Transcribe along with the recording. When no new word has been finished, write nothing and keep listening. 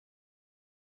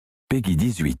Peggy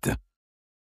 18.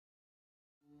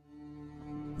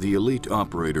 The elite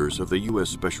operators of the U.S.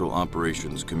 Special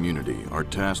Operations community are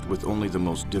tasked with only the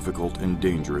most difficult and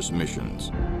dangerous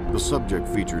missions. The subject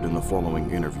featured in the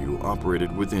following interview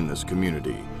operated within this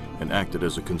community and acted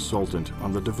as a consultant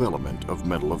on the development of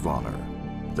Medal of Honor.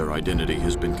 Their identity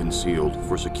has been concealed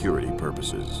for security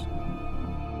purposes.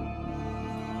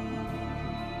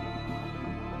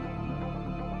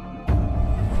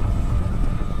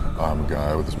 I'm a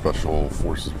guy with a special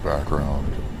forces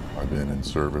background. I've been in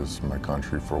service in my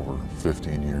country for over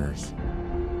 15 years.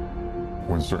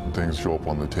 When certain things show up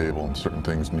on the table and certain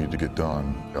things need to get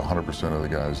done, 100% of the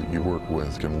guys that you work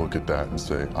with can look at that and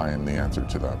say, I am the answer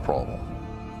to that problem.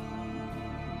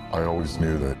 I always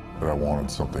knew that I wanted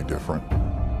something different.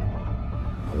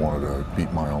 I wanted to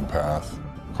beat my own path,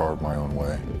 carve my own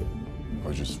way.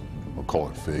 I'll call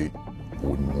it fate. I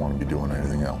wouldn't want to be doing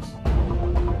anything else.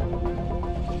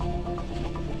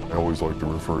 I always like to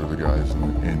refer to the guys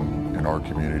in our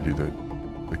community that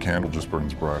the candle just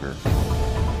burns brighter.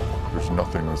 There's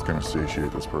nothing that's going to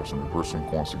satiate this person. The person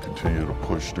wants to continue to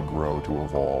push, to grow, to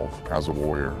evolve as a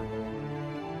warrior.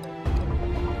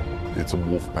 It's a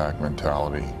Wolfpack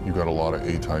mentality. You got a lot of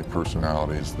A-type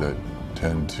personalities that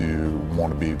tend to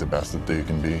want to be the best that they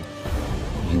can be.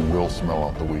 You will smell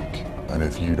out the weak. And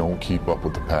if you don't keep up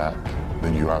with the pack,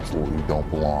 then you absolutely don't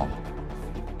belong.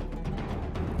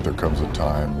 There comes a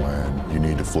time when you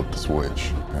need to flip the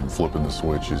switch, and flipping the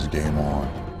switch is game on.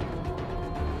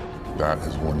 That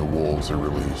is when the wolves are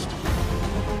released.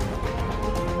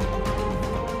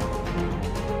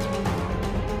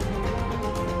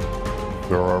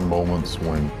 There are moments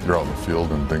when you're out in the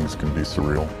field and things can be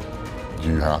surreal.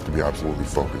 You have to be absolutely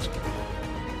focused.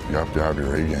 You have to have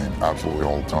your A game absolutely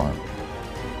all the time.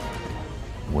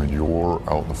 When you're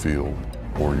out in the field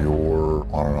or you're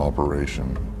on an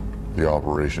operation, the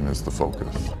operation is the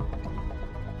focus.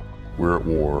 We're at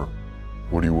war.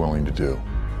 What are you willing to do?